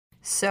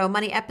So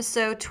Money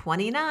episode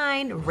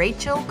 29,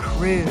 Rachel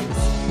Cruze.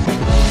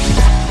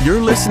 You're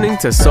listening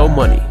to So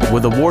Money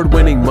with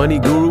award-winning money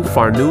guru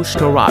Farnoosh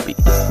Torabi.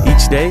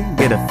 Each day,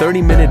 get a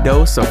 30-minute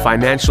dose of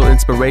financial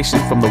inspiration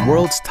from the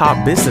world's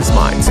top business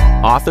minds,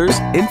 authors,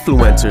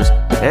 influencers,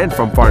 and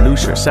from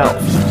Farnoosh herself.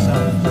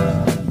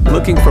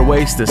 Looking for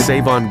ways to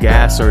save on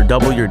gas or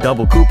double your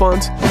double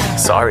coupons?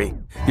 Sorry,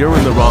 you're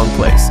in the wrong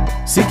place.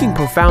 Seeking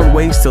profound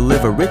ways to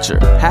live a richer,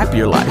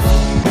 happier life.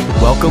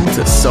 Welcome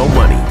to So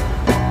Money.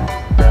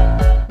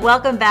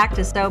 Welcome back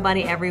to So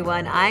Money,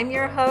 everyone. I'm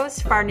your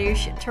host,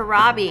 Farnoosh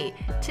Torabi.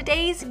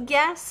 Today's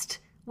guest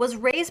was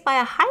raised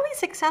by a highly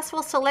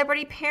successful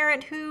celebrity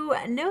parent who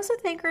knows a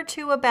thing or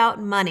two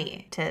about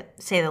money, to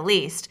say the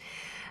least.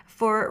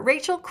 For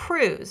Rachel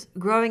Cruze,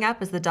 growing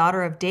up as the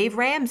daughter of Dave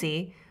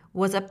Ramsey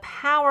was a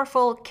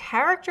powerful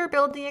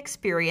character-building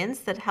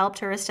experience that helped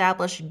her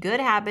establish good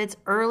habits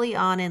early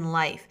on in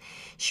life.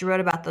 She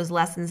wrote about those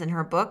lessons in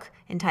her book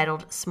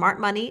entitled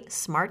Smart Money,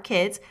 Smart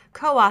Kids,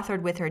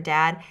 co-authored with her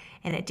dad,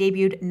 and it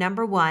debuted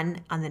 #1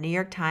 on the New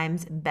York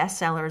Times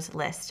bestsellers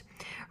list.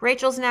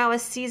 Rachel's now a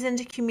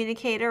seasoned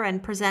communicator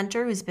and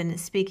presenter who's been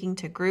speaking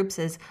to groups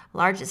as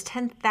large as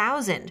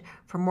 10,000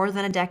 for more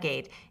than a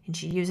decade, and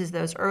she uses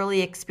those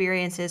early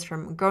experiences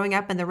from growing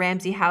up in the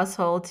Ramsey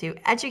household to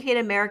educate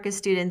America's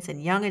students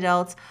and young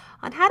adults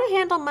on how to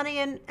handle money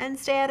and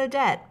stay out of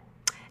debt.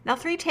 Now,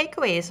 3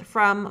 takeaways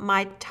from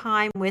my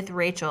time with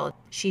Rachel.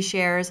 She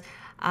shares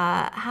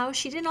how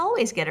she didn't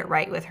always get it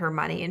right with her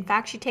money. In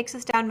fact, she takes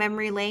us down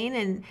memory lane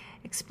and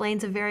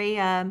explains a very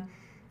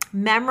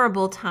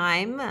memorable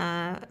time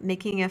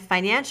making a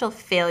financial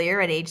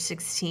failure at age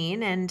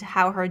 16 and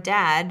how her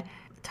dad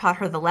taught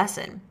her the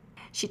lesson.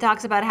 She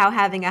talks about how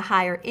having a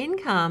higher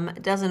income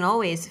doesn't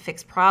always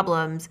fix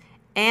problems,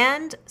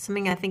 and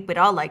something I think we'd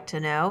all like to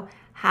know,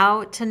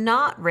 how to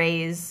not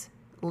raise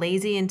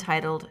lazy,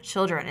 entitled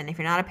children. And if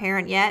you're not a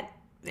parent yet,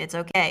 it's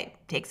okay.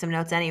 Take some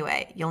notes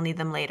anyway. You'll need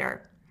them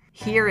later.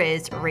 Here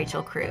is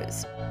Rachel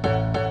Cruze.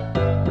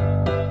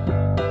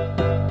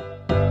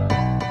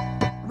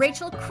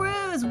 Rachel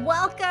Cruze,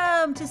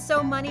 welcome to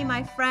So Money,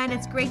 my friend.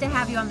 It's great to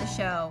have you on the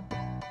show.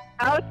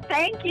 Oh,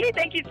 thank you.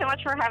 Thank you so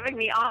much for having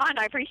me on.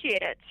 I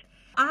appreciate it.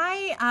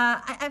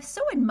 I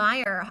so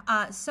admire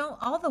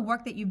all the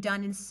work that you've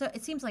done,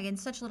 it seems like in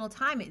such little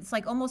time. It's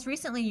like almost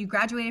recently you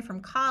graduated from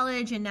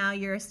college and now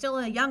you're still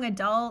a young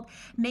adult,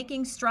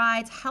 making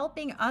strides,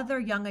 helping other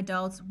young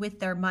adults with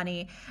their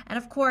money. And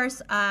of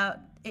course,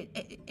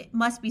 it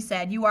must be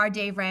said, you are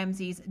Dave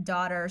Ramsey's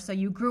daughter, so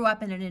you grew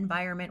up in an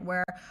environment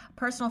where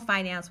personal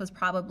finance was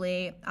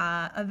probably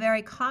a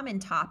very common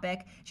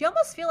topic. Do you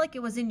almost feel like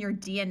it was in your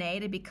DNA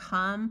to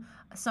become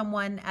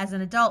someone, as an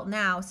adult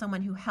now,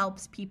 someone who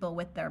helps people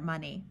with their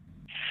money?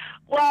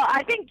 Well,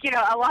 I think,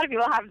 a lot of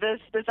people have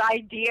this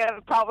idea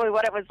of probably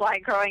what it was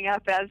like growing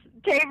up as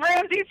Dave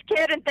Ramsey's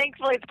kid, and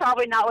thankfully it's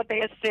probably not what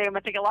they assume. I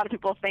think a lot of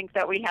people think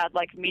that we had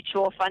like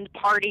mutual fund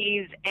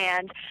parties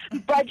and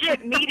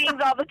budget meetings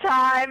all the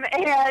time,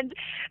 and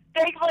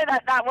thankfully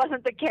that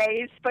wasn't the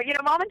case. But,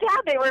 Mom and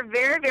Dad, they were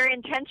very, very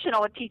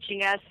intentional with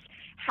teaching us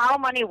how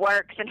money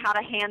works and how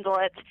to handle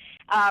it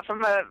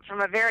from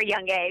a very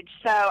young age.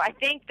 So I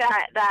think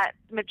that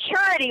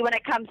maturity when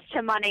it comes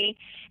to money,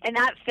 in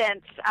that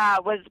sense,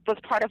 was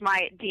part of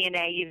my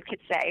DNA, you could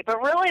say. But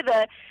really,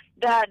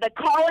 the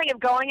calling of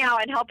going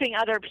out and helping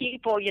other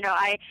people,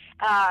 I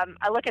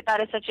look at that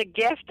as such a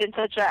gift and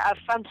such a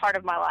fun part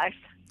of my life.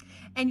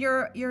 And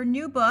your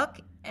new book,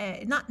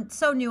 not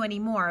so new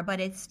anymore, but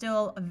it's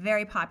still a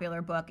very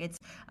popular book. It's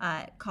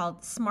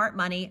called Smart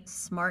Money,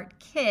 Smart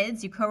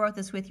Kids. You co-wrote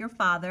this with your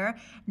father.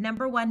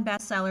 #1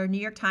 bestseller, New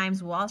York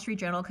Times, Wall Street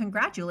Journal.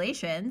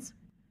 Congratulations.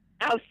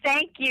 Oh,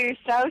 thank you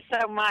so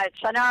much.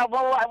 I know,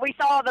 well, we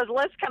saw those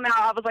lists come out.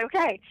 I was like,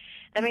 okay,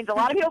 that means a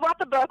lot of people bought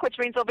the book, which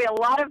means there'll be a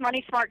lot of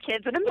money smart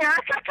kids in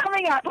America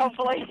coming up,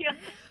 hopefully.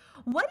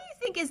 What do you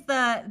think is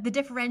the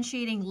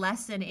differentiating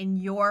lesson in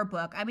your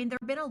book? I mean, there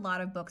have been a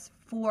lot of books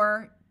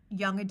for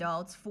young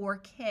adults, for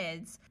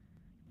kids.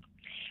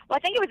 Well, I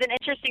think it was an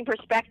interesting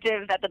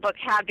perspective that the book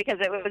had because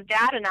it was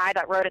Dad and I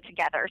that wrote it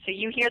together. So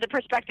you hear the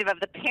perspective of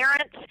the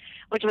parent,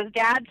 which was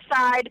Dad's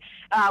side,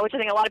 which I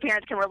think a lot of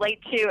parents can relate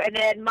to. And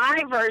then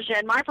my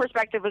version, my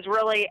perspective was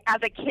really as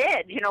a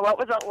kid, what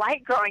was it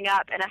like growing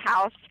up in a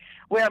house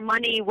where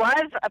money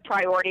was a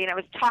priority and it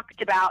was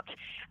talked about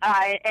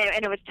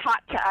and it was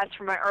taught to us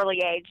from an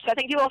early age. So I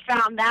think people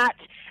found that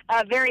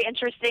very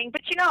interesting.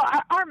 But,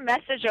 our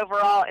message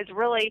overall is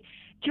really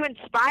to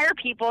inspire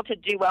people to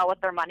do well with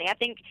their money. I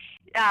think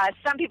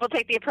some people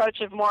take the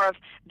approach of more of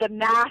the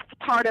math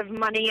part of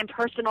money and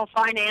personal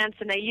finance,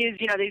 and they use,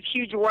 these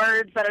huge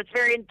words that it's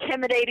very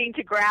intimidating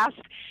to grasp.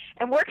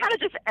 And we're kind of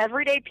just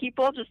everyday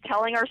people just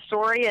telling our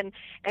story and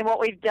what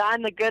we've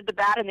done, the good, the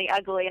bad, and the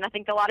ugly. And I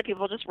think a lot of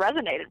people just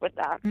resonated with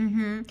that.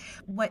 Mm-hmm.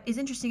 What is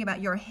interesting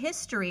about your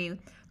history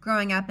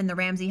growing up in the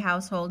Ramsey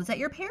household is that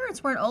your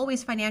parents weren't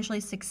always financially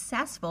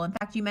successful. In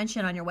fact, you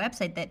mentioned on your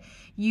website that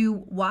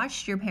you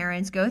watched your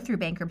parents go through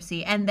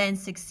bankruptcy and then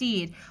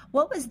succeed.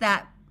 What was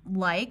that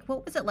like?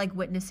 What was it like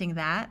witnessing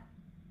that?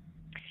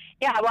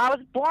 Yeah, well, I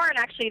was born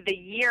actually the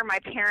year my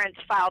parents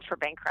filed for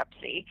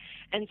bankruptcy.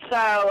 And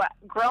so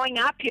growing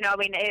up,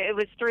 it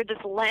was through this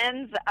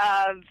lens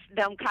of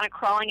them kind of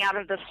crawling out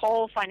of this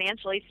hole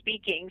financially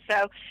speaking.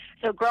 So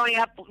growing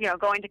up,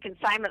 going to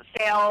consignment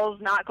sales,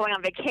 not going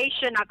on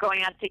vacation, not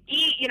going out to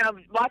eat,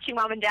 watching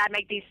mom and dad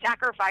make these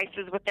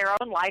sacrifices with their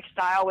own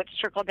lifestyle, which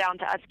trickled down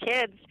to us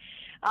kids.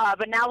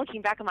 But now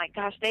looking back, I'm like,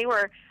 gosh, they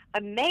were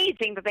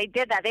amazing that they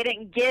did that. They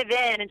didn't give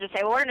in and just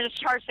say, well, we're going to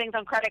just charge things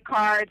on credit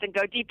cards and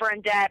go deeper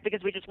in debt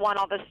because we just want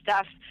all this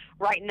stuff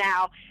right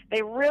now.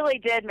 They really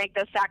did make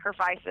those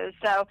sacrifices.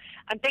 So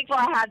I'm thankful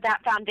I had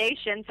that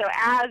foundation. So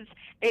as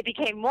they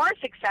became more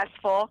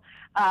successful,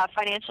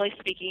 financially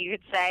speaking, you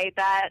could say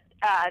that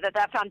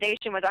that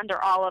foundation was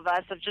under all of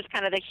us, of just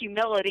kind of the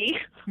humility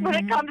when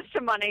it comes to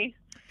money.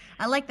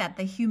 I like that,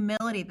 the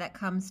humility that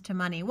comes to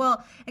money.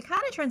 Well, it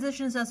kind of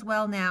transitions us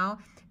well now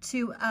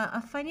to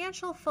a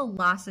financial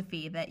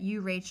philosophy that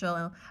you,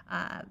 Rachel,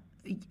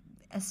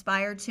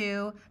 aspire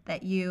to,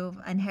 that you've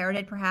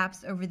inherited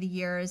perhaps over the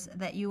years,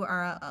 that you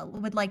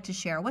would like to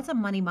share. What's a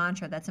money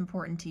mantra that's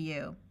important to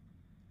you?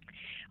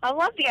 I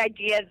love the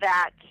idea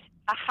that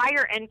a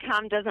higher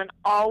income doesn't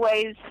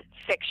always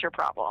fix your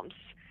problems.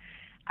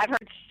 I've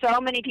heard so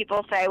many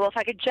people say, well, if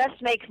I could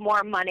just make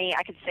more money,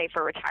 I could save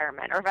for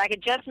retirement. Or if I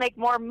could just make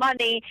more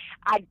money,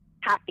 I'd be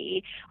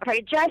happy. Or if I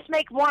could just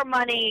make more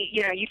money,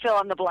 you fill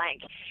in the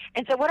blank.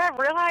 And so what I've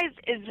realized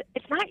is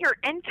it's not your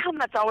income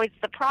that's always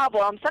the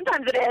problem.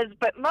 Sometimes it is,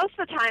 but most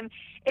of the time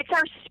it's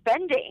our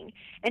spending.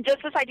 And just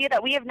this idea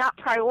that we have not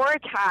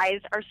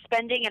prioritized our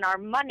spending and our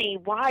money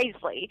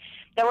wisely,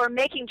 that we're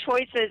making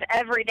choices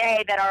every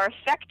day that are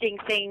affecting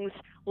things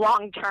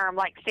long term,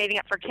 like saving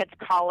up for kids'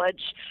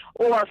 college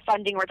or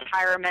funding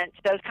retirement,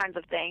 those kinds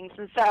of things.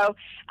 And so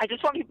I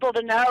just want people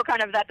to know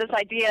kind of that this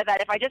idea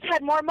that if I just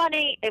had more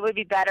money, it would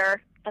be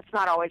better. That's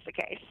not always the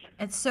case.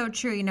 It's so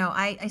true.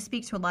 I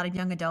speak to a lot of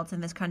young adults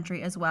in this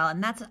country as well,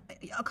 and that's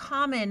a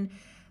common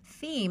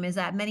theme, is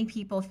that many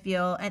people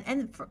feel,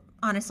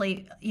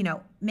 honestly,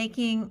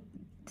 making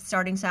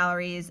starting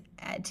salaries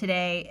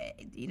today,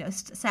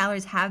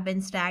 salaries have been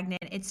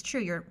stagnant. It's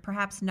true. You're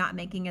perhaps not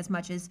making as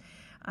much as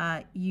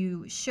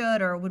you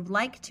should or would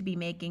like to be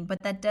making,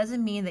 but that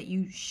doesn't mean that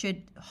you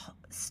should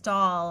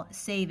stall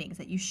savings,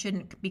 that you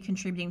shouldn't be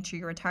contributing to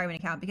your retirement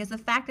account. Because the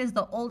fact is,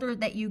 the older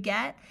that you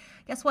get,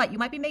 guess what? You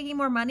might be making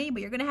more money,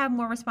 but you're going to have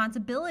more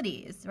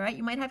responsibilities, right?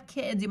 You might have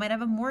kids, you might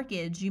have a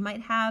mortgage, you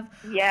might have...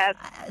 Yes.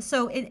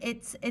 So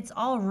it's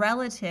all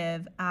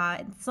relative.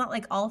 It's not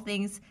like all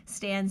things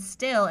stand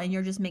still and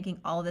you're just making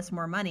all this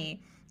more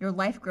money. Your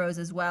life grows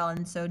as well,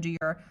 and so do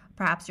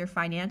perhaps your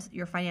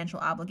financial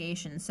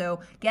obligations. So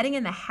getting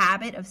in the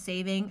habit of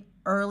saving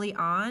early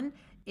on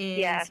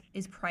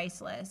is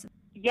priceless.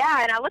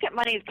 Yeah, and I look at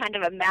money as kind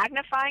of a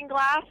magnifying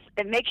glass.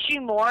 It makes you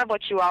more of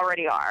what you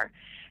already are.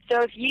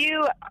 So if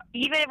you,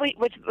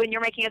 when you're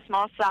making a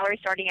small salary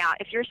starting out,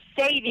 if you're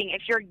saving,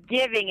 if you're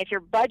giving, if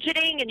you're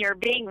budgeting and you're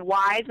being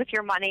wise with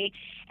your money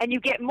and you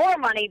get more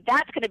money,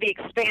 that's going to be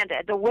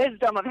expanded, the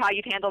wisdom of how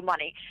you've handled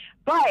money.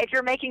 But if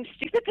you're making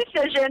stupid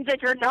decisions,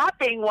 if you're not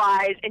being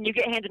wise and you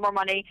get handed more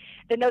money,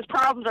 then those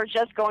problems are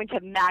just going to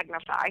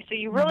magnify. So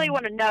you really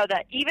want to know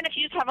that even if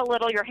you just have a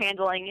little you're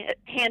handle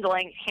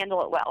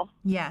it well.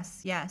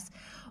 Yes, yes.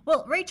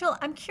 Well, Rachel,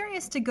 I'm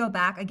curious to go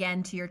back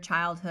again to your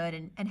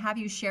childhood and have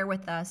you share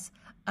with us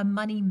a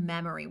money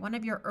memory, one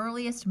of your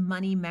earliest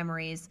money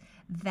memories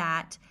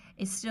that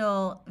is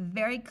still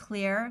very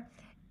clear,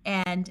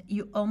 and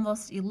you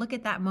look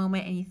at that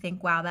moment and you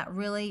think, wow, that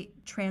really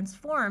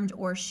transformed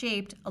or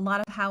shaped a lot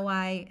of how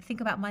I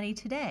think about money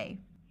today.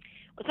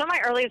 Well, some of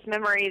my earliest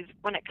memories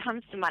when it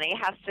comes to money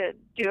has to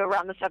do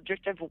around the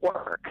subject of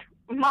work.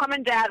 Mom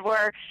and Dad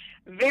were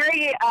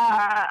very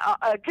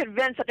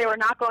convinced that they were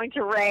not going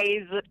to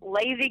raise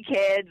lazy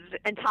kids,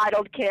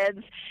 entitled kids,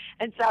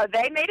 and so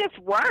they made us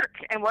work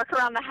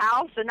around the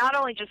house, and not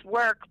only just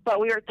work, but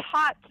we were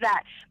taught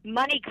that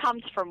money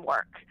comes from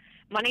work.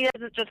 Money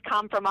doesn't just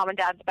come from Mom and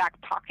Dad's back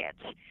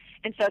pockets.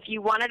 And so if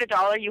you wanted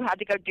 $1, you had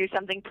to go do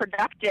something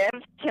productive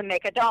to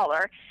make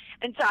 $1.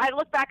 And so I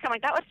look back, I'm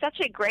like, that was such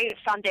a great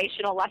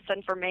foundational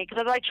lesson for me,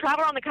 because as I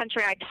travel around the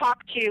country and I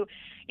talk to,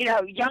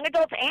 young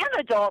adults and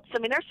adults, I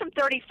mean, there's some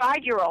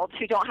 35-year-olds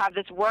who don't have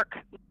this work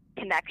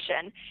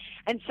connection.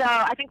 And so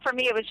I think for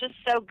me it was just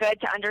so good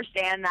to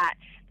understand that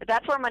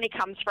that's where money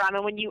comes from.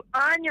 And when you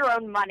earn your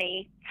own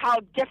money, how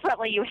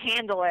differently you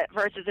handle it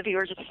versus if you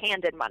were just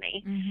handed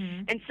money.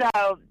 Mm-hmm. And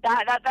so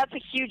that's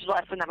a huge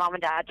lesson that Mom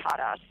and Dad taught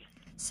us.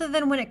 So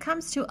then when it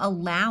comes to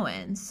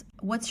allowance,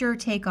 what's your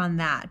take on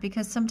that?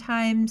 Because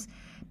sometimes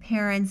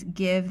parents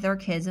give their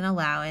kids an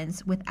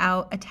allowance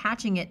without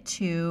attaching it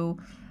to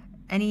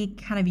any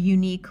kind of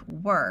unique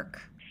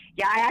work.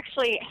 Yeah, I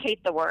actually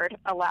hate the word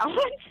allowance.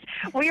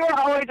 We were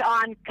always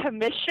on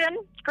commission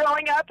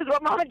growing up is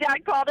what Mom and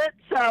Dad called it.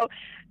 So,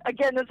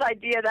 again, this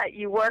idea that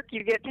you work,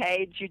 you get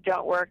paid, you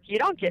don't work, you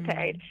don't get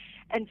paid.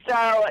 And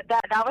so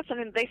that was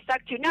something that they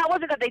stuck to. Now, it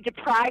wasn't that they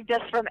deprived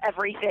us from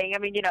everything. I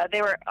mean,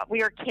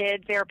 we were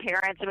kids, they were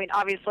parents. I mean,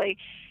 obviously,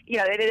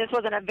 this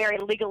wasn't a very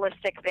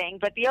legalistic thing,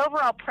 but the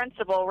overall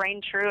principle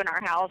reigned true in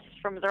our house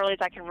from as early as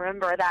I can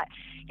remember, that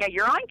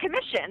you're on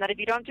commission, that if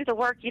you don't do the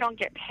work, you don't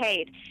get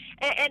paid.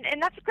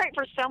 And that's great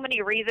for so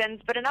many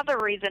reasons, but another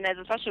reason is,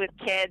 especially with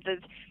kids,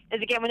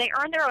 is again, when they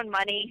earn their own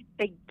money,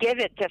 they give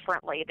it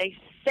differently. They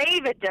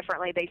save it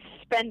differently. They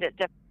spend it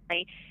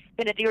differently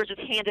than if you were just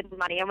handed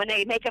money. And when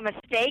they make a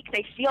mistake,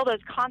 they feel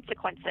those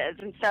consequences.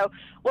 And so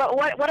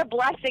what a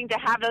blessing to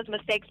have those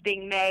mistakes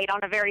being made on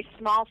a very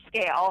small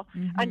scale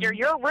under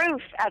your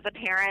roof as a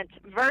parent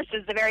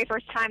versus the very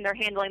first time they're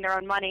handling their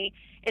own money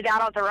is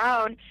out on their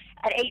own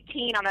at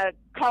 18 on a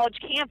college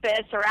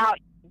campus, or out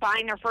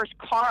buying their first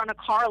car on a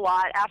car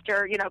lot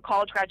after,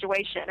 college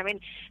graduation. I mean,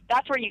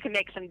 that's where you can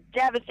make some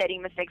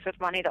devastating mistakes with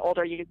money the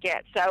older you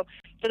get. So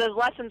those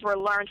lessons were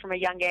learned from a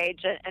young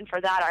age, and for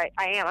that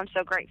I'm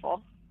so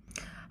grateful.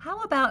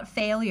 How about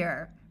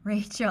failure,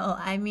 Rachel?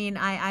 I mean,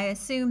 I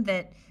assume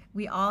that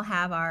we all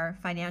have our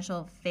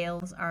financial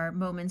fails, our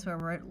moments where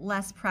we're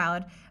less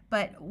proud,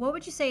 but what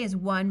would you say is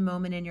one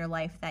moment in your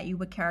life that you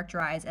would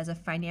characterize as a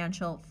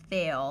financial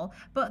fail?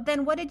 But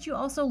then what did you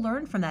also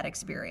learn from that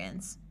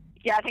experience?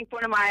 Yeah, I think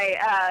one of my,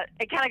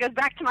 it kind of goes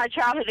back to my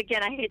childhood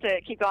again. I hate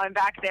to keep going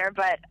back there,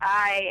 but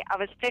I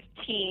was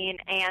 15,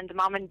 and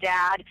Mom and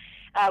Dad,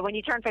 when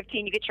you turn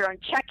 15, you get your own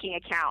checking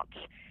account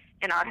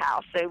in our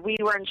house. So we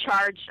were in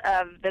charge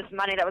of this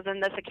money that was in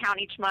this account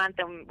each month,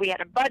 and we had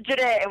to budget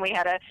it, and we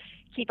had to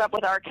keep up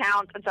with our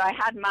accounts. And so I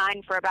had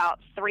mine for about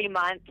 3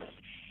 months,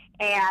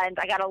 and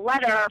I got a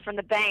letter from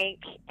the bank,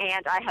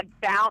 and I had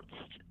bounced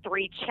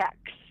 3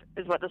 checks,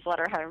 is what this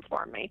letter had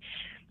informed me.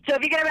 So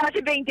if you can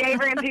imagine being Dave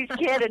Ramsey's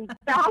kid and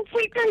bouncing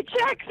 3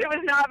 checks, it was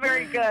not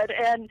very good.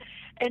 And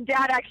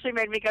Dad actually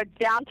made me go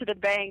down to the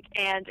bank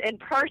and in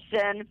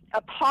person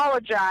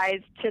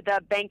apologize to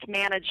the bank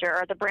manager,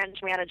 or the branch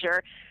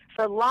manager,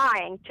 for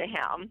lying to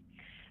him,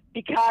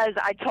 because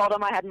I told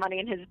him I had money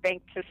in his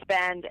bank to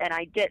spend and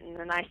I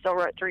didn't, and I still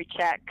wrote 3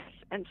 checks.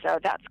 And so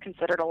that's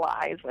considered a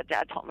lie, is what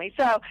Dad told me.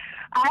 So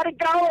I had to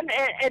go and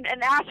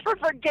ask for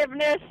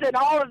forgiveness and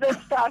all of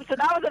this stuff. So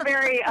that was a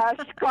very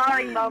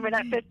scarring moment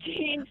at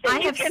 15. So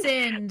I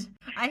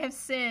have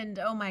sinned.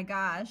 Oh, my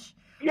gosh.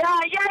 Yeah,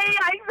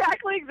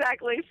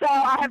 exactly. So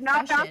I have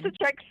not bounced a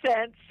check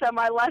since. So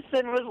my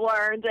lesson was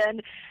learned,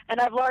 and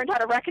I've learned how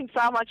to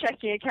reconcile my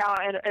checking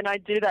account, and I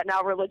do that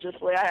now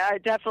religiously. I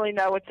definitely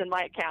know what's in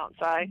my account,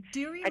 so I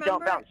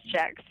don't bounce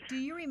checks. Do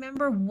you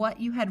remember what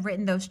you had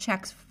written those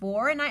checks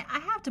for? And I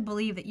have to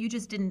believe that you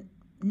just didn't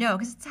know,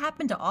 because it's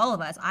happened to all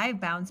of us.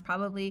 I've bounced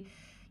probably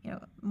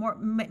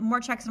more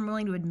checks than I'm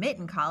willing to admit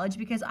in college,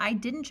 because I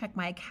didn't check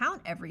my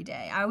account every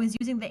day. I was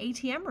using the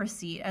ATM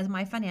receipt as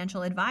my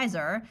financial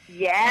advisor.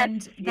 Yes.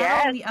 And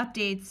that only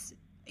updates,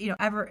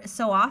 ever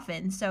so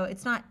often. So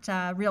it's not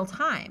real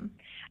time.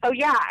 Oh,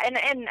 yeah. And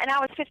I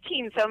was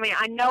 15. So, I mean,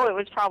 I know it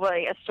was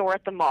probably a store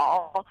at the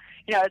mall.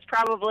 It's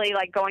probably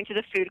like going to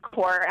the food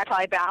court. I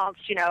probably bounced,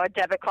 a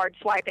debit card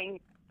swiping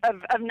of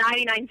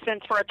 99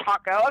 cents for a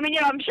taco. I mean,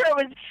 I'm sure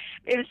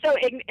it was so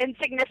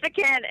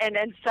insignificant and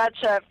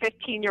such a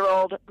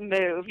 15-year-old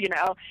move,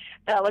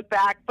 that I look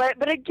back.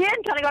 But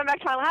again, kind of going back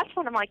to my last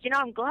one, I'm like,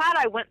 I'm glad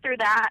I went through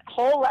that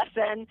whole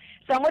lesson.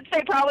 Some would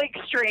say probably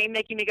extreme,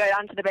 making me go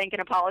down to the bank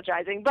and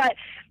apologizing. But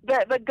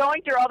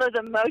going through all those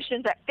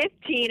emotions at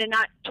 15 and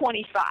not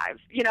 25,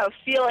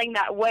 feeling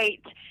that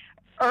weight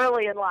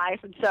early in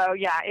life. And so,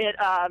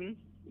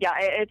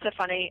 it's a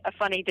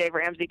funny Dave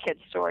Ramsey kid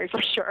story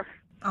for sure.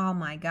 Oh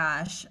my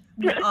gosh.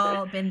 We've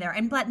all been there.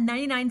 And but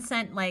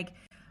 99-cent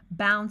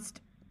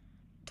bounced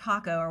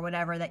taco or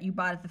whatever that you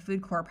bought at the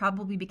food court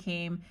probably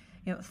became,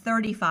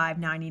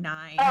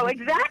 $35.99. Oh,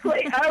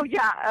 exactly. Oh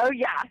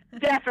yeah.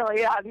 Definitely.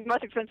 Yeah. The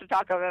most expensive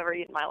taco I've ever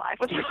eaten in my life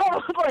was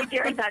probably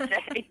during that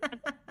day.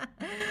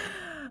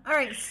 All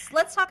right,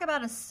 let's talk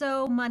about a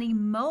So Money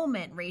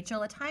moment,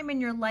 Rachel, a time in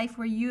your life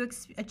where you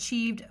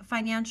achieved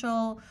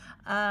financial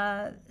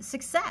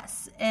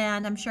success.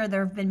 And I'm sure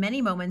there have been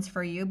many moments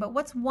for you, but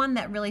what's one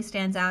that really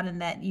stands out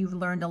and that you've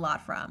learned a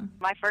lot from?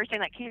 My first thing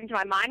that came to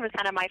my mind was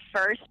kind of my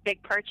first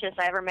big purchase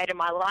I ever made in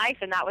my life,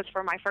 and that was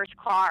for my first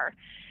car.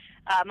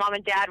 Mom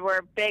and Dad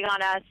were big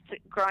on us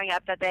growing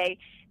up, that they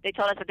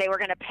told us that they were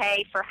going to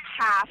pay for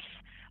half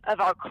of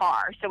our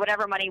car. So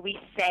whatever money we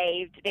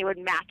saved, they would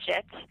match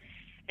it.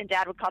 And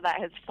Dad would call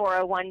that his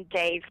 401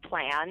 Dave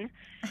plan.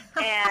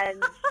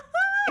 And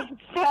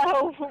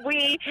so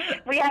we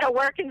had to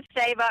work and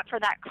save up for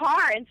that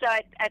car. And so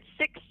at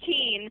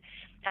 16,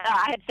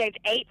 I had saved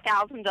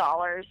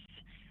 $8,000.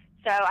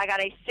 So I got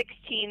a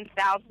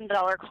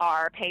 $16,000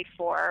 car paid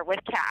for with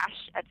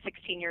cash at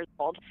 16 years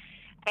old.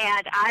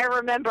 And I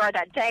remember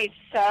that day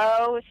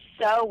so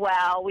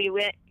well. We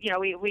went,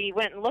 we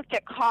went and looked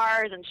at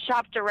cars and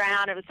shopped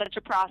around. It was such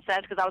a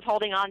process because I was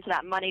holding on to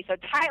that money so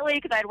tightly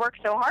because I'd worked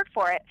so hard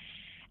for it.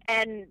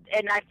 And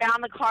I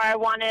found the car I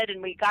wanted, and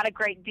we got a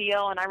great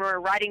deal. And I remember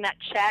writing that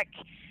check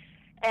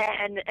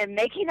and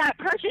making that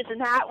purchase,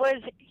 and that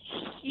was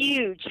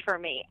huge for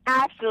me,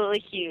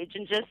 absolutely huge.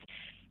 And just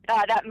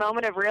that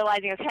moment of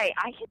realizing, okay,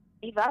 I can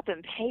save up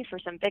and pay for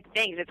some big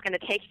things. It's going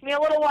to take me a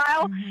little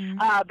while,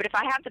 but if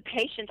I have the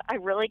patience, I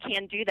really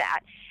can do that.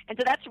 And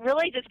so that's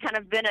really just kind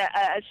of been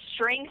a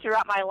string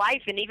throughout my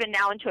life, and even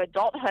now into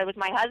adulthood with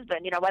my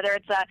husband. Whether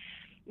it's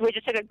we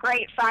just took a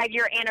great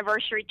 5-year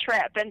anniversary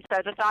trip, and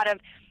so the thought of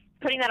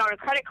putting that on a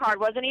credit card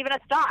wasn't even a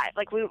thought.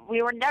 Like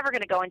we were never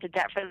going to go into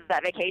debt for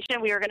that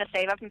vacation. We were going to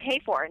save up and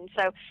pay for it. And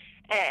so,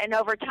 and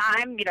over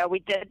time, we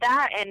did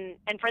that. And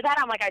for that,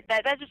 I'm like,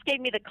 that just gave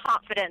me the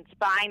confidence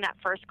buying that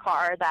first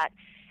car that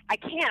I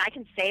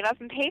can save up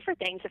and pay for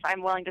things if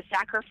I'm willing to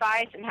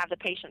sacrifice and have the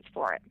patience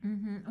for it.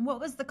 Mm-hmm. What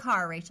was the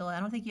car, Rachel?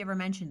 I don't think you ever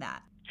mentioned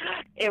that.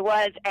 It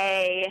was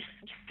I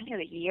think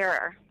the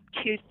year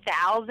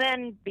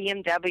 2000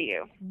 BMW.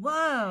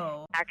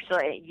 Whoa.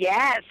 Actually,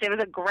 yes, it was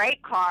a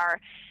great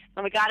car.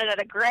 And we got it at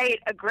a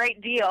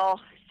great deal,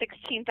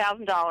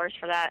 $16,000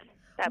 for that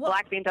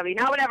black BMW.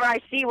 Now whenever I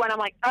see one, I'm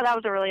like, oh, that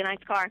was a really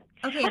nice car.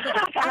 Okay,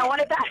 but I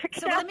want it back.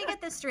 So let me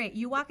get this straight.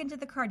 You walk into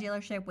the car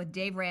dealership with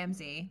Dave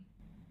Ramsey.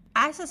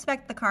 I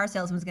suspect the car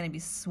salesman's going to be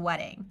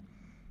sweating.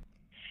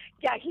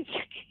 Yeah, he's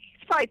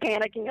probably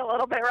panicking a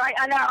little bit, right?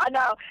 I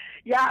know.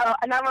 Yeah,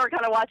 and I remember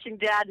kind of watching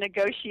Dad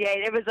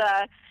negotiate. It was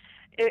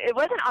it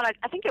wasn't on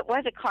I think it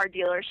was a car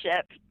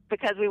dealership,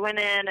 because we went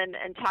in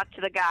and talked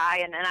to the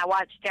guy, and I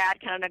watched Dad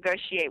kind of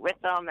negotiate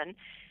with them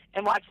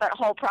and watch that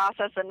whole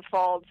process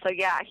unfold. So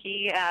yeah,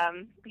 he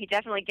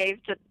definitely gave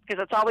because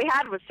that's all we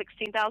had was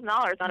 $16,000,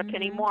 not a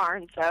penny more.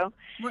 And so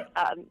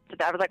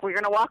Dad was like, we're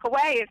going to walk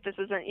away if this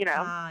isn't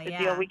the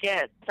deal we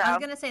get. So I was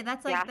going to say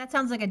that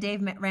sounds like a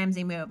Dave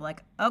Ramsey move.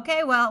 Like,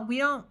 okay, well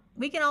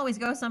we can always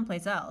go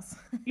someplace else.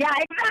 Yeah,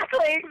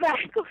 exactly.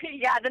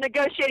 Yeah, the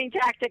negotiating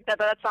tactic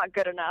that's not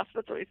good enough.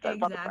 That's what he said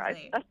about the price.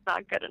 That's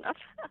not good enough.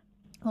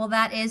 Well,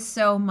 that is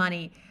So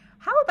Money.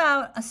 How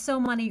about a So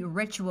Money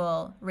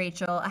ritual,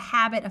 Rachel? A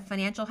habit, a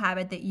financial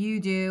habit that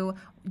you do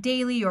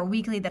daily or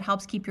weekly that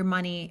helps keep your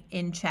money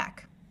in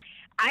check?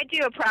 I do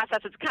a process.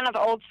 It's kind of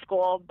old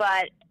school,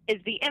 but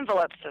is the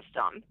envelope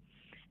system.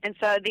 And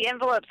so the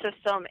envelope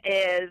system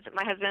is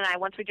my husband and I,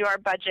 once we do our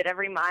budget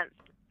every month,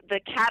 the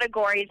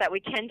categories that we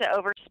tend to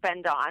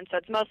overspend on. So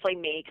it's mostly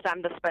me because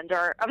I'm the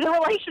spender of the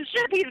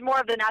relationship. He's more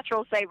of the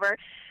natural saver.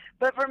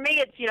 But for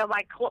me, it's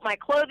my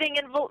clothing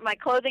envelope, my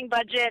clothing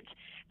budget,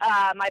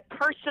 my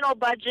personal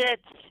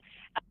budget,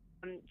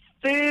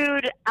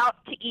 food,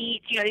 out to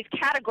eat. These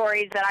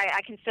categories that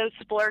I can so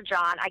splurge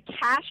on. I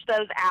cash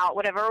those out,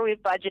 whatever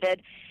we've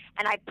budgeted,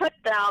 and I put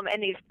them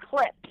in these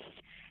clips.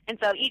 And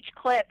so each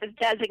clip is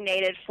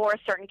designated for a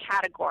certain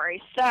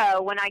category.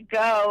 So when I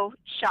go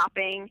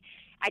shopping,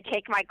 I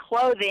take my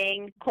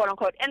clothing, quote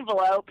unquote,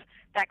 envelope,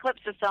 that clip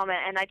system,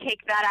 and I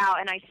take that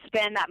out and I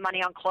spend that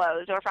money on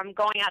clothes. Or if I'm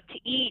going out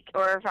to eat,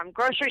 or if I'm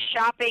grocery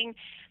shopping,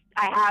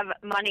 I have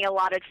money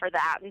allotted for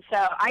that. And so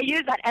I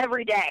use that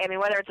every day. I mean,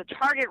 whether it's a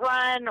Target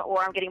run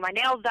or I'm getting my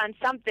nails done,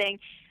 something,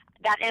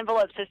 that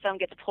envelope system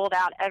gets pulled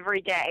out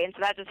every day. And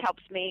so that just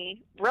helps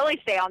me really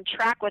stay on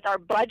track with our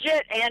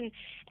budget. And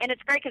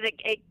it's great because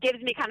it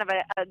gives me kind of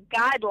a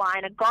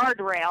guideline, a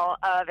guardrail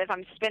of if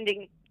I'm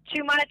spending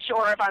too much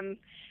or if I'm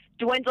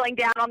dwindling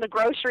down on the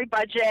grocery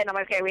budget, and I'm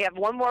like, okay, we have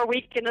one more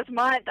week in this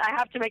month. I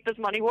have to make this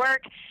money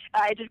work.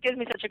 It just gives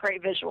me such a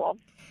great visual.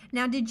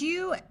 Now, did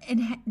you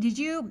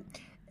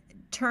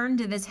turn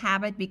to this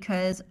habit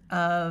because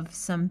of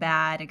some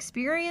bad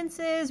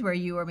experiences where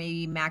you were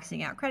maybe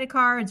maxing out credit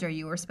cards or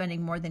you were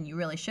spending more than you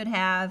really should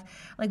have?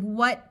 Like,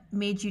 what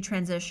made you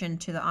transition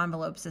to the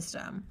envelope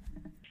system?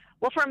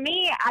 Well, for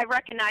me, I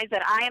recognize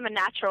that I am a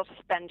natural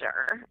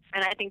spender,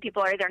 and I think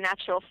people are either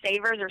natural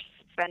savers or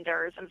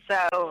spenders. And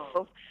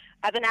so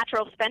as a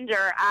natural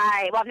spender,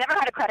 I've never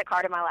had a credit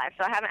card in my life,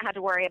 so I haven't had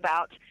to worry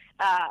about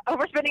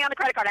overspending on the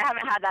credit card. I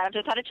haven't had that. I've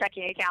just had a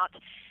checking account.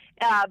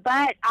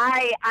 But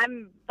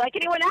I'm like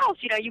anyone else,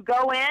 you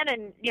go in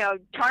and,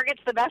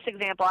 Target's the best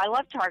example. I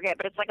love Target,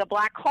 but it's like a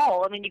black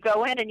hole. I mean, you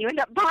go in and you end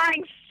up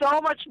buying so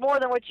much more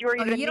than what you were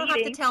even needing. You don't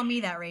have to tell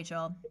me that,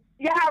 Rachel.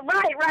 Yeah,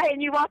 right. And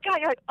you walk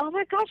out, you're like, oh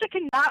my gosh, I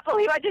cannot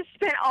believe I just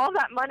spent all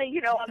that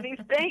money, on these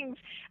things.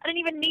 I didn't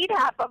even need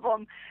half of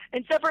them.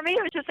 And so for me,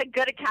 it was just a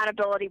good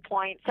accountability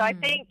point. So I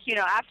think,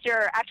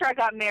 after I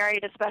got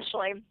married,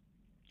 especially,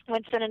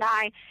 Winston and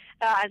I,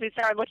 as we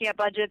started looking at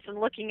budgets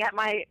and looking at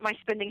my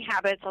spending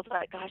habits, I was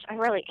like, gosh, I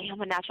really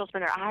am a natural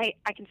spender. I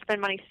can spend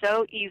money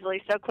so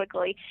easily, so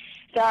quickly.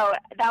 So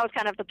that was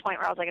kind of the point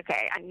where I was like,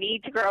 okay, I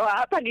need to grow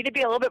up. I need to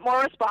be a little bit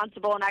more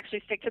responsible and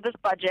actually stick to this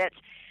budget.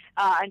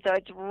 And so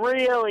it's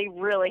really,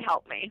 really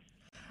helped me.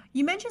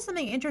 You mentioned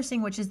something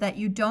interesting, which is that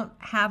you don't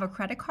have a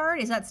credit card.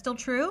 Is that still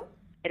true?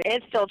 It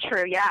is still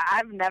true. Yeah, I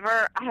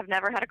have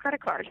never had a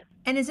credit card.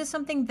 And is this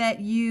something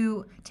that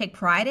you take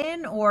pride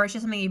in, or it's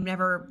just something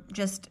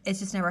it's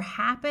just never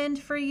happened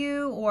for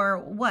you, or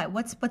what?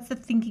 What's the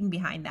thinking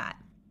behind that?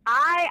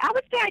 I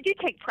would say I do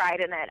take pride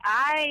in it.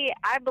 I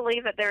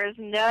believe that there is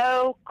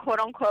no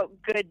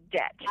quote-unquote good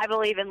debt. I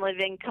believe in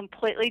living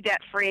completely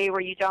debt-free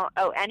where you don't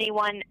owe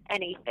anyone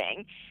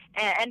anything.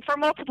 and for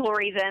multiple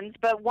reasons,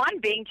 but one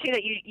being, too,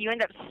 that you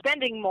end up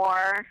spending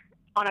more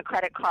on a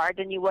credit card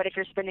than you would if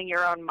you're spending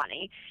your own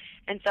money.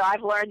 And so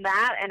I've learned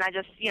that, and I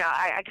just,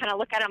 I kind of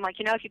look at it, I'm like,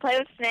 if you play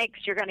with snakes,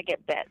 you're going to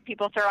get bit.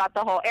 People throw out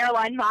the whole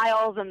airline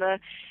miles and the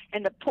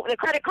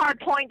credit card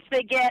points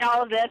they get,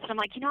 all of this, and I'm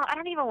like, I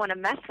don't even want to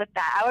mess with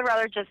that. I would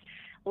rather just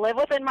live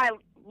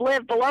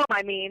below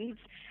my means,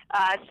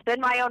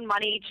 spend my own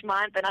money each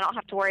month, and I don't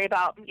have to worry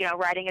about,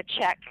 writing a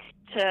check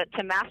to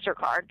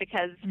MasterCard,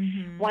 because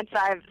once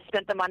I've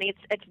spent the money,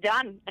 it's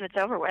done and it's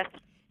over with.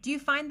 Do you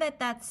find that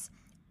that's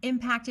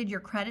impacted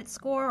your credit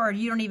score, or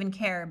you don't even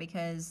care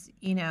because,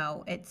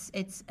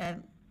 it's a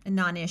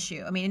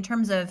non-issue? I mean, in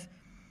terms of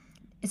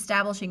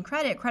establishing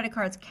credit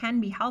cards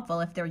can be helpful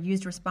if they're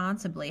used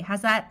responsibly.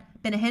 Has that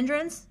been a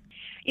hindrance?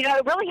 It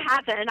really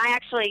hasn't. And I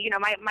actually,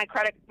 my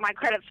credit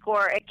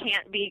score, it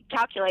can't be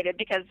calculated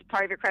because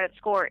part of your credit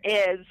score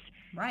is,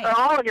 right, or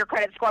all of your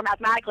credit score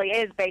mathematically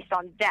is based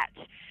on debt.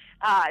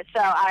 So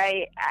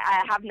I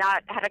have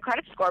not had a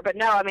credit score, but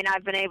no, I mean,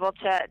 I've been able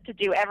to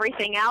do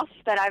everything else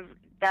that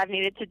I've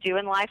needed to do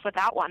in life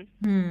without one.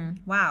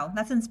 Wow,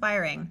 that's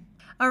inspiring.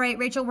 All right,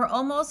 Rachel, we're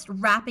almost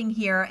wrapping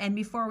here. And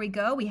before we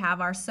go, we have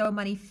our So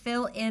Money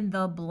fill in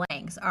the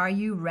blanks. Are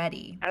you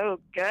ready? Oh,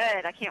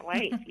 good. I can't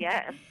wait.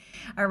 Yes.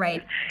 All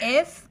right.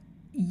 If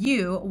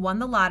you won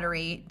the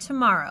lottery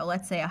tomorrow,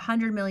 let's say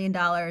 $100 million,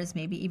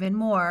 maybe even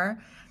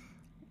more,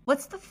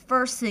 what's the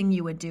first thing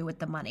you would do with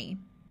the money?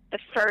 The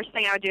first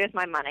thing I would do with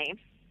my money,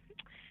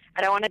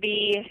 I don't want to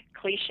be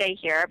cliche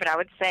here, but I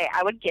would say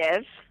I would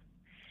give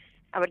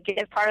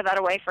part of that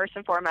away first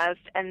and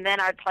foremost, and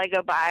then I'd probably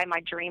go buy my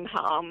dream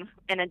home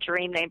in a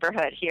dream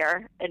neighborhood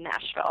here in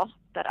Nashville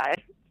that I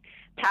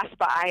pass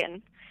by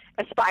and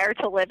aspire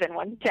to live in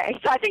one day.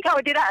 So I think I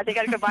would do that. I think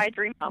I'd go buy a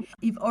dream home.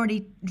 You've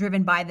already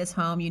driven by this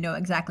home. You know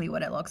exactly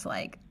what it looks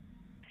like.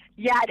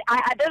 Yeah,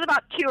 there's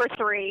about 2 or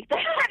 3 that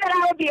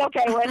I would be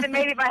okay with. And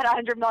maybe if I had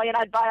 $100 million,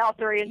 I'd buy all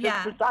 3 and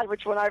just decide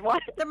which one I'd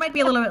want. There might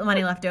be a little bit of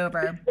money left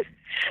over.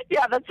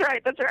 Yeah, that's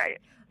right.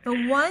 The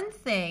one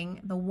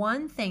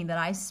thing that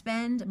I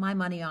spend my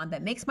money on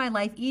that makes my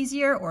life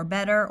easier or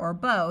better or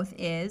both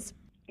is...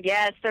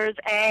 Yes, there's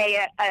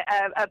a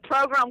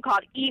program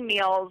called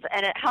eMeals,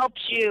 and it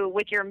helps you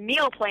with your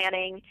meal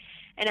planning,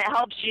 and it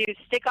helps you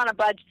stay on a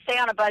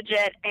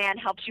budget, and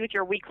helps you with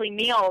your weekly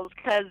meals,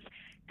 because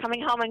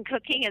coming home and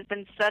cooking has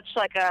been such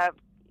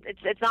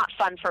it's not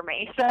fun for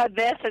me. So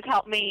this has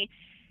helped me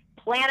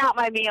plan out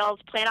my meals,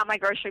 plan out my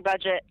grocery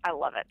budget. I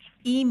love it.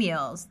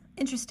 eMeals.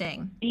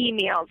 Interesting.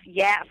 eMeals.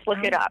 Yes.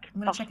 Look it up.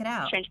 I'm going to check it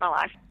out. Changed my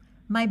life.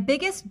 My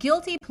biggest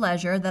guilty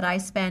pleasure that I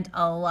spent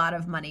a lot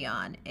of money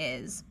on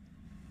is...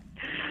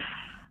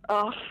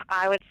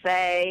 I would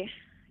say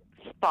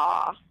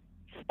spa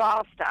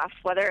stuff,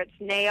 whether it's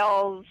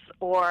nails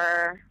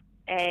or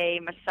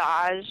a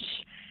massage.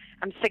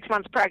 I'm 6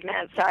 months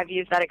pregnant, so I've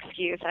used that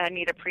excuse. I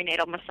need a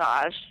prenatal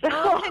massage.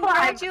 So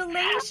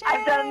congratulations!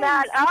 I've done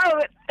that.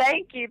 Oh,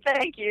 thank you.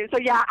 So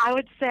yeah, I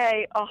would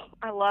say,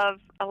 I love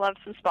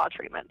some spa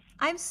treatments.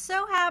 I'm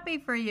so happy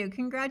for you.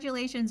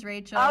 Congratulations,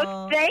 Rachel.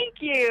 Oh,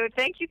 thank you.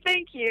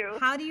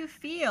 How do you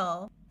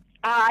feel?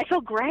 I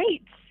feel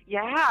great.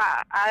 Yeah,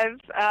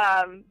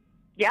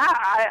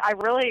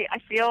 I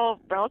feel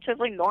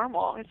relatively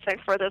normal,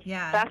 except for this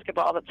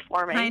basketball that's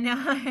forming. I know.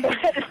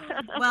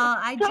 Well,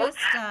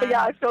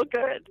 yeah, I feel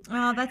good.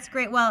 Oh, that's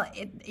great. Well,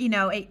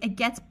 it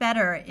gets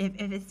better.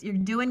 If you're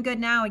doing good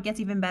now, it gets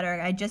even better.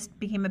 I just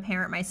became a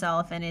parent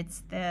myself, and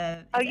it's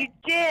you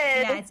did?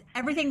 Yeah, it's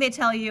everything they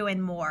tell you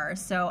and more.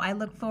 So I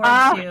look forward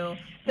to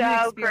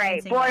so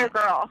great. Boy or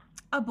girl?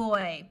 A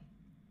boy.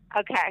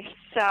 Okay,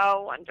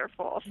 so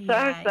wonderful.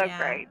 So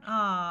great.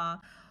 Aw,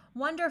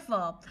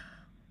 wonderful.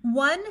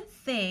 One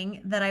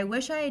thing that I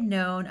wish I had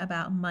known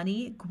about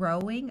money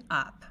growing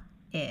up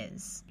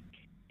is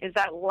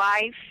that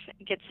life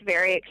gets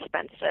very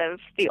expensive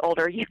the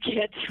older you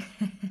get.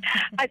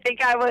 I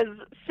think I was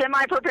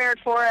semi-prepared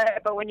for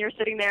it, but when you're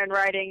sitting there and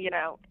writing,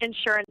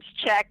 insurance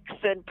checks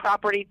and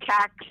property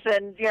tax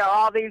and,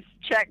 all these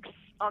checks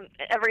on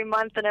every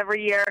month and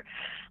every year,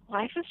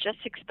 life is just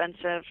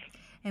expensive.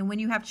 And when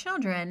you have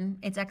children,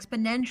 it's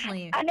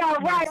exponentially. I know,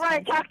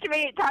 right. Talk to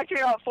me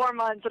about 4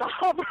 months, and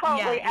I'll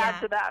probably add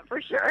to that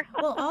for sure.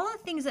 Well, all the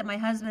things that my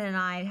husband and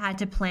I had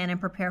to plan and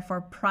prepare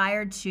for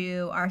prior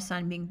to our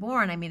son being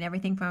born. I mean,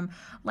 everything from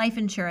life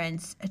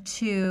insurance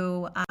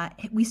to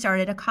we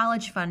started a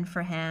college fund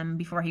for him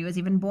before he was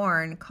even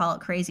born. Call it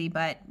crazy,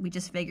 but we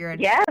just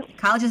figured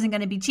college isn't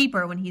going to be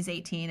cheaper when he's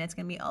 18. It's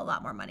going to be a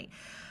lot more money.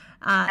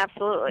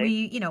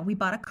 Absolutely. We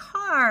bought a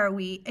car.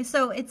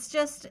 So it's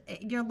just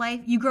your life.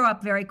 You grow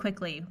up very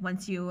quickly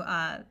once you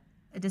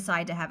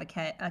decide to have a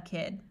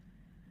kid.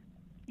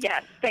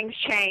 Yes, things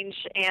change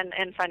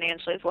and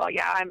financially as well.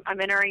 Yeah, I'm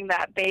entering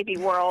that baby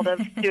world of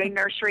doing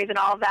nurseries and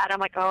all of that. I'm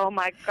like, oh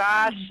my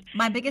gosh,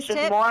 my biggest just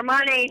tip, more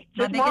money,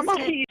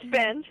 you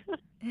spend.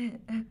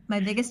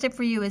 My biggest tip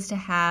for you is to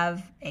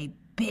have a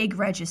big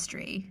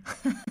registry.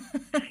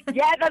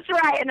 Yeah, that's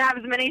right, and have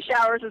as many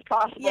showers as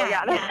possible.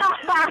 Yeah.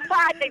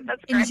 I think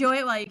that's great. Enjoy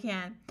it while you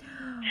can.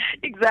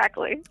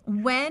 Exactly.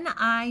 When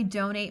I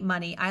donate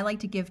money, I like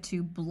to give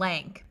to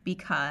blank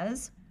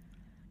because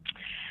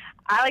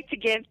I like to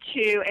give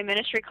to a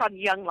ministry called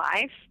Young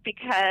Life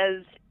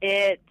because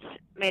it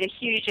made a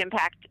huge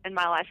impact in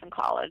my life in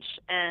college,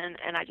 and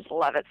I just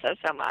love it so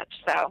much.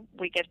 So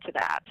we give to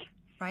that.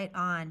 Right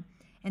on.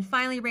 And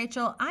finally,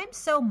 Rachel, I'm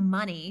so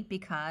money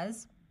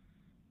because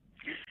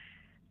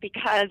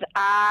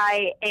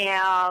I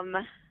am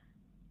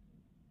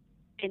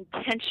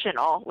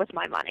intentional with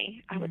my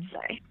money, I would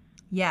say.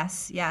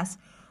 Yes.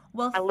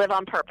 Well, I live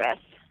on purpose.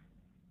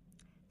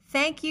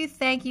 Thank you,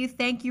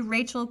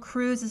 Rachel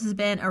Cruze. This has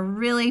been a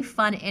really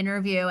fun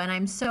interview, and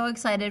I'm so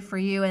excited for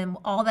you and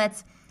all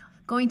that's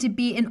going to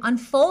be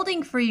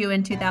unfolding for you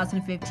in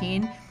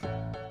 2015.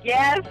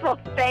 Yes, well,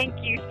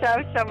 thank you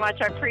so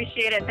much. I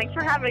appreciate it. Thanks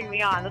for having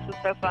me on. This was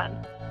so fun.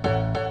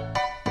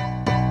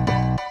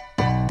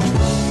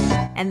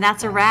 And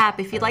that's a wrap.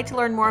 If you'd like to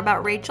learn more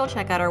about Rachel,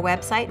 check out our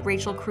website,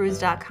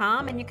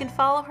 rachelcruze.com, and you can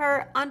follow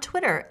her on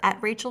Twitter at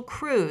Rachel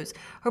Cruze.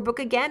 Her book,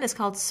 again, is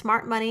called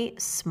Smart Money,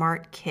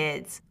 Smart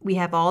Kids. We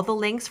have all the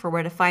links for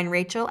where to find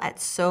Rachel at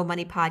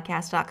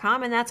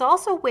somoneypodcast.com, and that's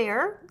also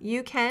where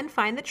you can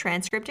find the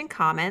transcript and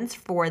comments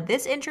for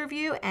this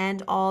interview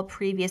and all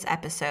previous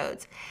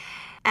episodes.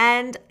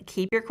 And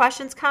keep your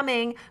questions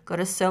coming. Go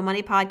to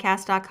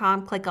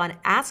somoneypodcast.com, click on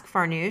Ask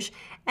Farnoosh,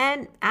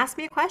 and ask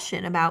me a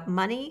question about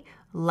money,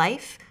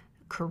 life,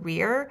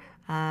 career,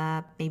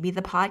 maybe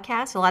the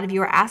podcast. A lot of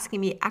you are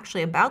asking me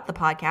actually about the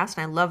podcast,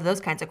 and I love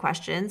those kinds of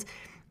questions.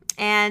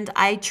 And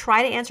I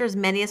try to answer as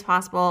many as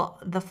possible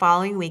the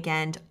following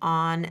weekend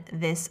on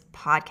this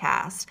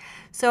podcast.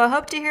 So I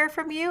hope to hear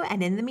from you.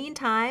 And in the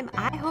meantime,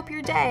 I hope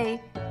your day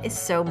is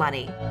so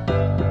money.